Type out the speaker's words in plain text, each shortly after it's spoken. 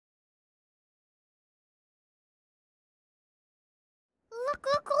Look,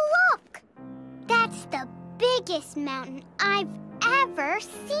 look, look! That's the biggest mountain I've ever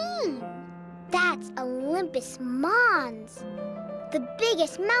seen. That's Olympus Mons, the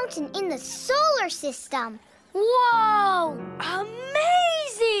biggest mountain in the solar system. Whoa!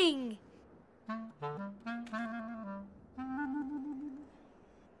 Amazing!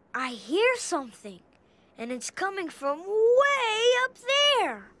 I hear something, and it's coming from way up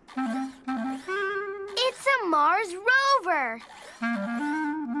there. It's a Mars rover.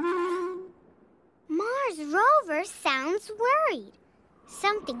 Mars rover sounds worried.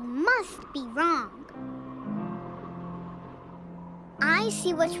 Something must be wrong. I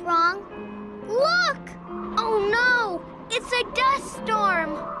see what's wrong. Look! Oh no! It's a dust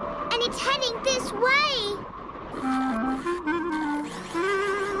storm! And it's heading this way!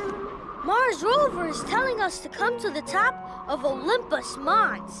 Mars rover is telling us to come to the top of Olympus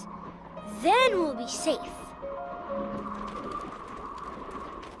Mons. Then we'll be safe.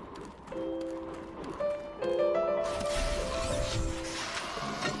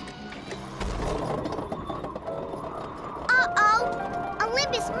 Uh-oh!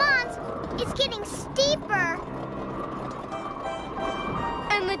 Olympus Mons is getting steeper.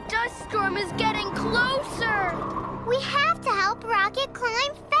 And the dust storm is getting closer. We have to help Rocket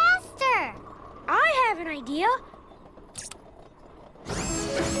climb faster. I have an idea.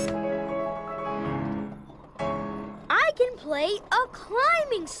 I can play a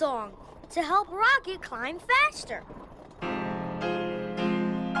climbing song to help Rocket climb faster.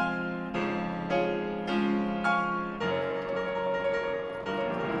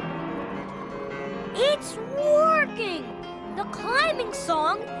 It's working! The climbing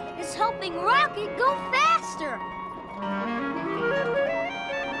song is helping Rocket go faster.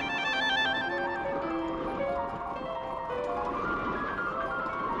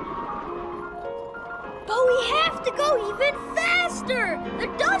 But we have to go even faster! The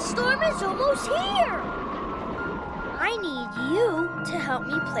dust storm is almost here! I need you to help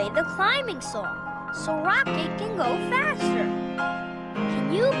me play the climbing song so Rocket can go faster.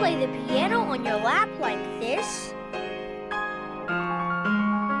 Can you play the piano on your lap like this?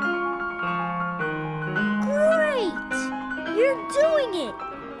 Great! You're doing it!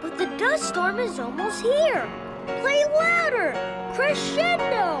 But the dust storm is almost here. Play louder!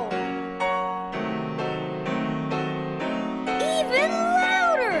 Crescendo! Even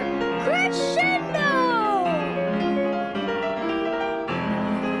louder! Crescendo!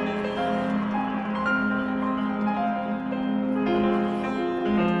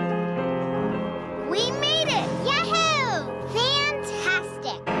 We made it! Yahoo!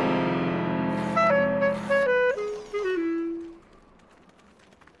 Fantastic!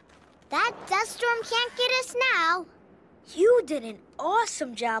 That dust storm can't get us now. You did an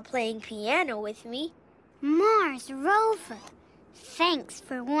awesome job playing piano with me. Mars rover, thanks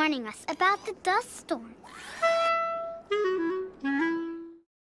for warning us about the dust storm.